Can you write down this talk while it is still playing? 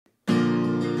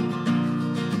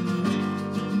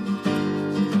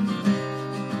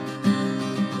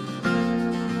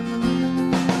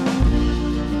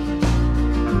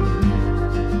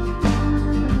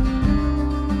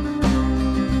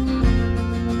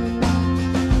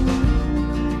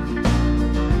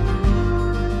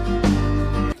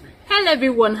Hello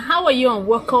everyone, how are you and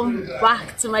welcome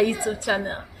back to my YouTube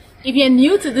channel. If you're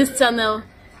new to this channel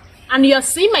and you are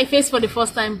seeing my face for the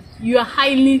first time, you are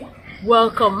highly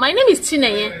welcome. My name is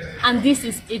Chineye and this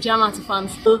is Ejama to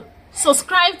Farms. So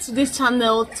subscribe to this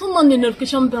channel, turn on the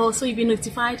notification bell so you'll be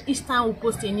notified each time we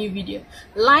post a new video.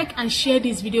 Like and share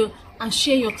this video and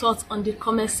share your thoughts on the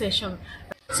comment section.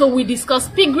 So we discuss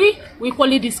piggery, we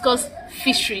equally discuss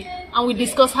fishery, and we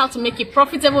discuss how to make a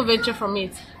profitable venture from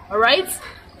it. Alright?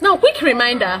 Now, quick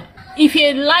reminder, if you're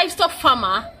a livestock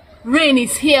farmer, rain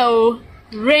is here, oh.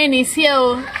 Rain is here,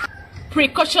 oh.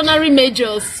 Precautionary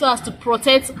measures so as to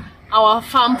protect our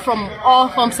farm from all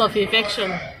forms of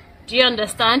infection. Do you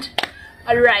understand?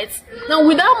 Alright, now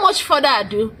without much further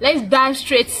ado, let's dive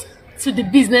straight to the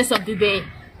business of the day.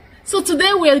 So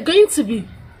today we are going to be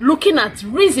looking at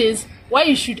reasons why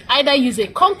you should either use a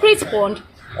concrete pond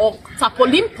or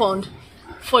tarpaulin pond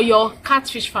for your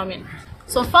catfish farming.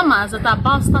 So farmers that are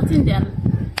about starting their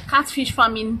catfish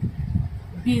farming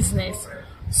business,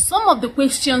 some of the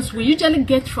questions we usually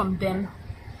get from them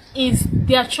is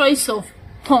their choice of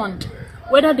pond,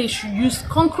 whether they should use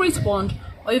concrete pond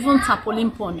or even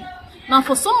tarpaulin pond. Now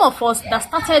for some of us that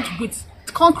started with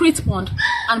concrete pond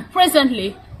and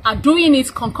presently are doing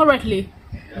it concurrently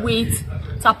with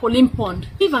tarpaulin pond,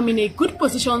 if I'm in a good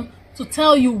position to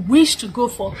tell you which to go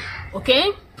for,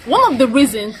 okay? One of the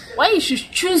reasons why you should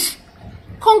choose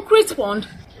concrete pond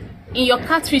in your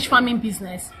catfish farming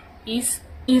business is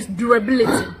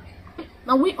durability.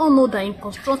 Now we all know that in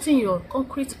constructing your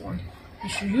concrete pond, you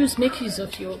should make use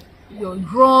of your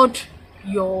rod,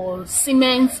 your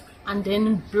cement, and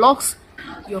then blocks,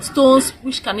 your stones,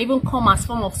 which can even come as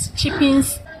form of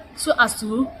chippings, so as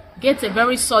to get a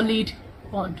very solid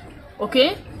pond,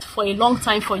 okay, for a long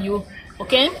time for you,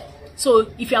 okay?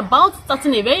 So if you're about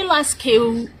starting a very large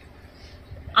scale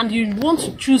and you want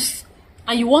to choose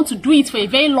and you want to do it for a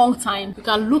very long time, you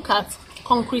can look at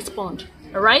concrete pond.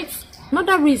 All right,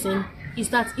 another reason is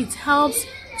that it helps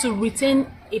to retain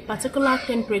a particular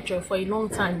temperature for a long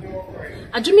time.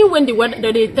 Assuming when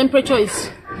the temperature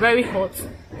is very hot,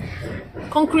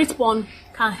 concrete pond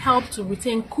can help to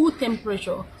retain cool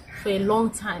temperature for a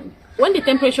long time. When the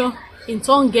temperature in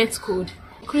turn gets cold,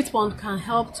 concrete pond can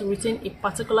help to retain a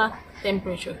particular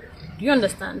temperature. Do you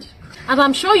understand? And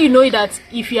I'm sure you know that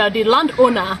if you are the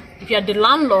landowner, if you are the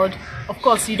landlord, of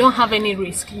course you don't have any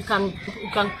risk. You can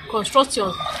construct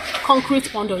your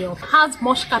concrete pond or you have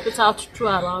much capital to throw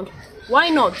around. Why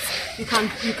not? You can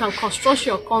construct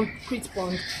your concrete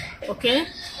pond, okay,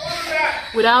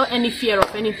 without any fear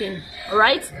of anything. All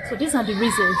right. So these are the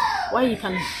reasons why you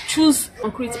can choose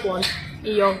concrete pond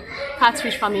in your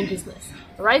catfish farming business.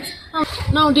 All right.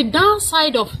 Now the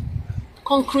downside of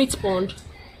concrete pond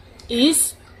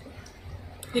is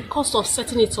the cost of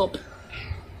setting it up.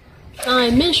 Now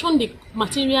I mentioned the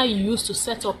material you use to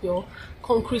set up your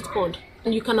concrete pond,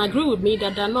 and you can agree with me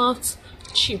that they're not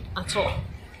cheap at all.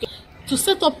 To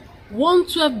set up one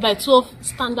 12 by 12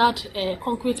 standard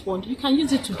concrete pond, you can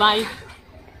use it to buy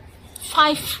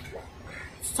 5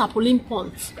 tarpaulin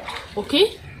ponds,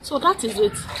 okay? So that is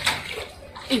it.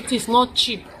 It is not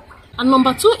cheap. And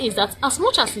number 2 is that as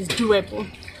much as it's durable,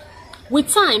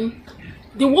 with time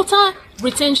the water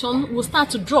retention will start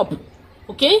to drop,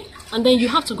 okay? And then you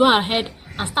have to go ahead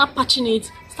and start patching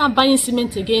it, start buying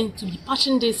cement again to be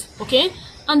patching this, okay?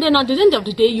 And then at the end of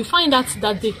the day, you find out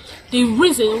that the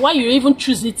reason why you even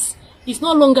choose it is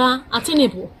no longer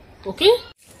attainable, okay?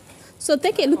 So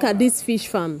take a look at this fish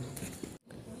farm.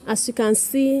 As you can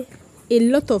see, a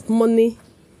lot of money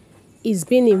is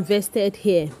being invested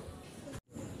here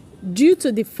due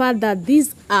to the fact that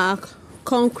these are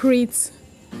concrete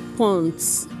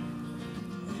ponds.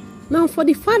 Now for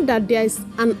the fact that there is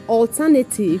an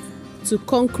alternative to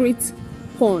concrete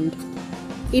pond,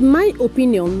 in my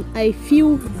opinion, I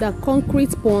feel that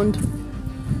concrete pond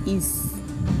is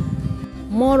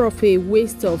more of a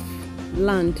waste of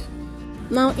land.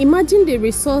 Now imagine the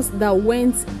resource that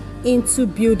went into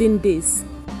building this.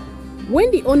 When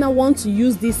the owner wants to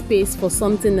use this space for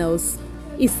something else,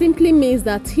 it simply means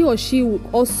that he or she will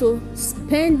also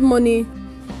spend money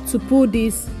to pull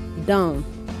this down,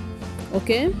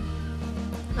 okay?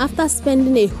 After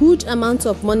spending a huge amount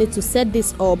of money to set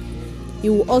this up,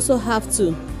 you will also have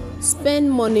to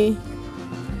spend money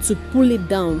to pull it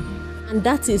down, and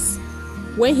that is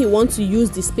when he wants to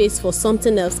use the space for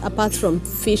something else apart from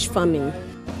fish farming.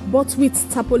 But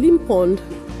with tarpaulin pond,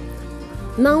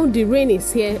 now the rain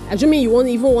is here, assuming you won't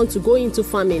even want to go into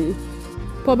farming,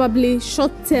 probably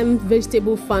short-term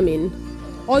vegetable farming,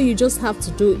 all you just have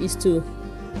to do is to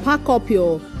pack up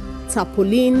your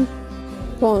tarpaulin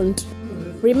pond.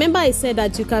 Remember I said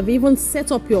that you can even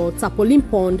set up your tarpaulin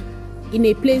pond in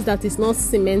a place that is not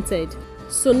cemented.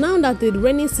 So now that the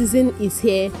rainy season is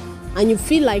here and you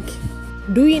feel like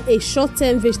doing a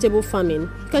short-term vegetable farming,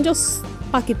 you can just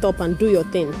pack it up and do your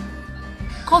thing.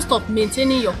 Cost of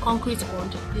maintaining your concrete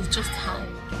pond is just high.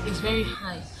 It's very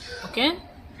high. Okay?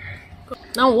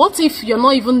 Now, what if you're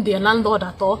not even the landlord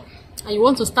at all and you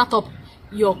want to start up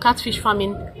your catfish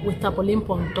farming with tarpaulin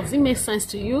pond? Does it make sense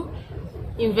to you?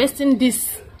 Investing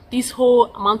this whole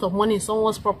amount of money in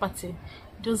someone's property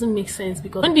doesn't make sense,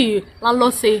 because when the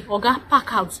landlord say, "Oga,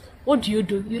 pack out," what do?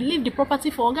 You leave the property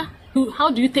for Oga.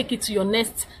 How do you take it to your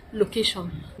next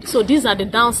location? So these are the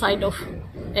downside of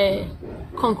a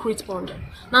concrete pond.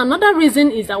 Now, another reason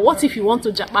is that what if you want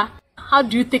to japa? How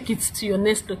do you take it to your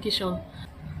next location?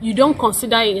 You don't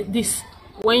consider this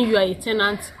when you are a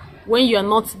tenant, when you are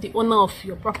not the owner of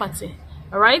your property.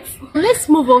 All right, let's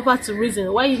move over to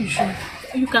reason why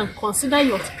you can consider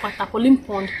your tarpaulin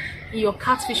pond in your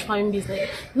catfish farming business.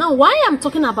 Now, why I'm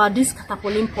talking about this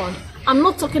tarpaulin pond, I'm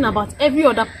not talking about every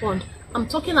other pond. I'm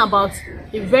talking about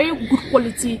a very good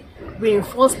quality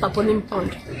reinforced tarpaulin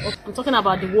pond. I'm talking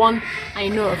about the one I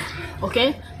know of.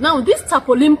 Okay, now this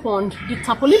tarpaulin pond,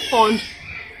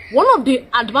 one of the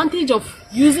advantage of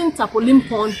using tarpaulin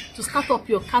pond to start up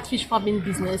your catfish farming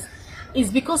business is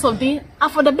because of the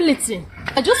affordability.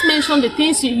 I just mentioned the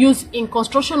things you use in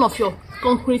construction of your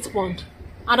concrete pond,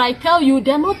 and I tell you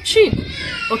they're not cheap.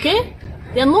 Okay,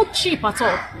 they're not cheap at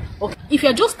all. Okay, if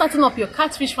you're just starting up your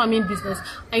catfish farming business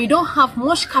and you don't have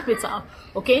much capital,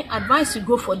 okay, advise you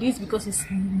go for this because it's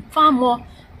far more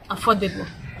affordable.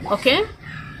 Okay,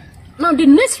 now the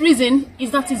next reason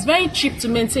is that it's very cheap to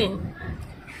maintain.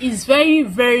 Is very,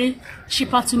 very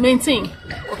cheaper to maintain.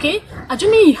 Okay,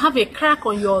 assuming you have a crack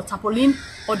on your tarpaulin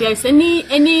or there is any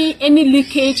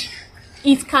leakage,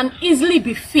 it can easily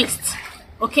be fixed.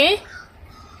 Okay,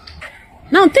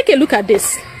 now take a look at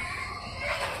this.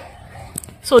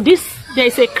 So there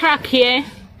is a crack here.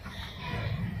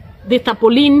 The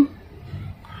tarpaulin,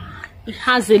 it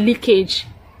has a leakage,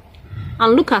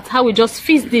 and look at how we just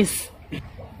fix this.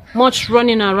 Much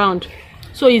running around,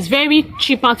 so it's very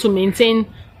cheaper to maintain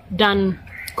than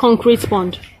concrete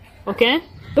pond. Okay,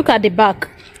 look at the back.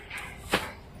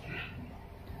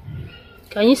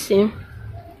 Can you see?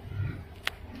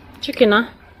 Chicken, huh?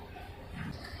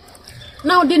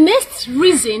 Now the next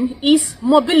reason is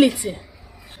mobility.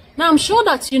 Now I'm sure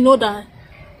that you know that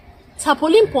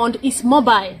tarpaulin pond is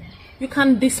mobile. You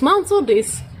can dismantle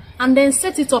this and then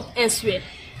set it up elsewhere.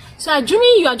 So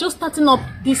assuming you are just starting up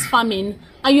this farming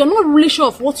and you're not really sure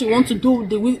of what you want to do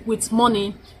with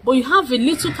money, but you have a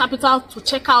little capital to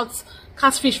check out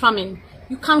catfish farming,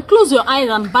 you can close your eyes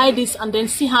and buy this and then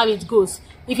see how it goes.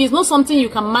 If it's not something you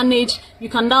can manage, you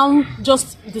can now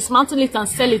just dismantle it and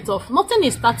sell it off. Nothing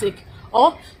is static.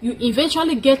 Or you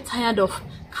eventually get tired of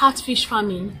catfish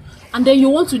farming and then you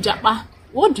want to japa.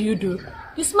 What do?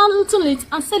 Dismantle it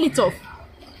and sell it off.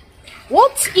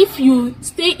 What if you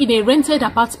stay in a rented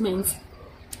apartment?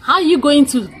 How are you going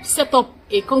to set up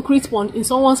a concrete pond in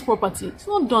someone's property? It's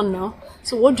not done now.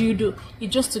 So what do?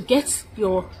 It's just to get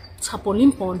your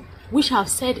tarpaulin pond, which I've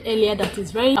said earlier that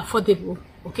is very affordable.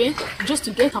 Okay, just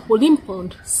to get tarpaulin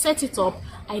pond, set it up.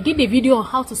 I did a video on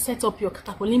how to set up your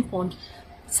tarpaulin pond.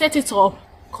 Set it up,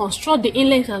 construct the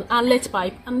inlet and outlet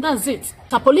pipe, and that's it.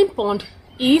 Tarpaulin pond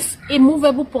is a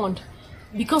movable pond.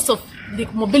 Because of the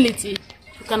mobility,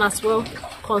 you can as well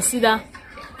consider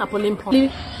tarpaulin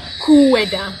pond. Cool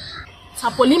weather,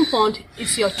 tarpaulin pond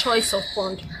is your choice of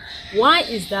pond. Why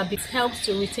is that? It helps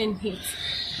to retain heat.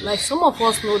 Like some of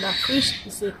us know that fish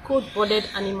is a cold-blooded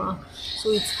animal,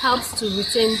 so it helps to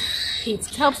retain heat.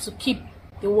 It helps to keep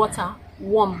the water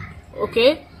warm.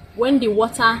 Okay, when the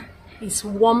water is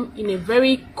warm in a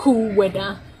very cool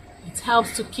weather, it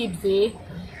helps to keep the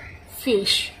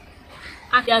fish.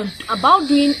 If you're about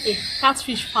doing a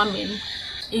catfish farming,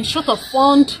 in short of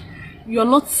pond, you're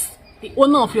not the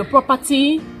owner of your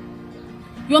property,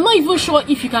 you're not even sure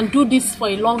if you can do this for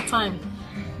a long time,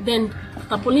 then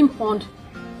tarpaulin pond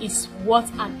is what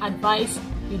I'd advise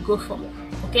you go for.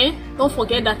 Okay, don't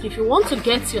forget that if you want to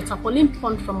get your tarpaulin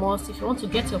pond from us, if you want to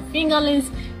get your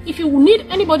fingerlings, if you need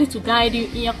anybody to guide you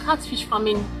in your catfish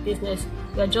farming business,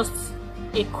 you're just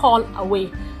a call away.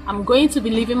 I'm going to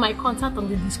be leaving my contact on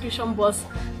the description box.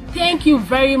 Thank you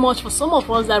very much for some of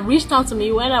us that reached out to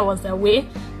me when I was away.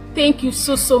 Thank you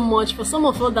so much for some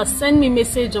of us that sent me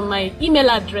message on my email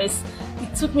address.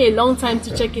 It took me a long time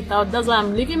to check it out. That's why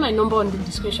I'm leaving my number on the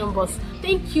description box.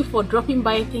 Thank you for dropping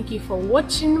by. Thank you for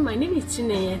watching. My name is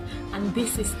Chineye and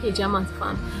this is A German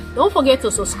Farm. Don't forget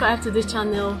to subscribe to the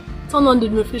channel, turn on the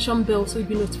notification bell so you'll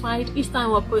be notified each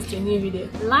time I post a new video.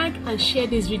 Like and share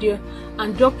this video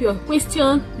and drop your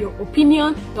question, your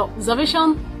opinion, your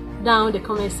observation down the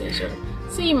comment section.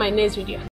 See you in my next video.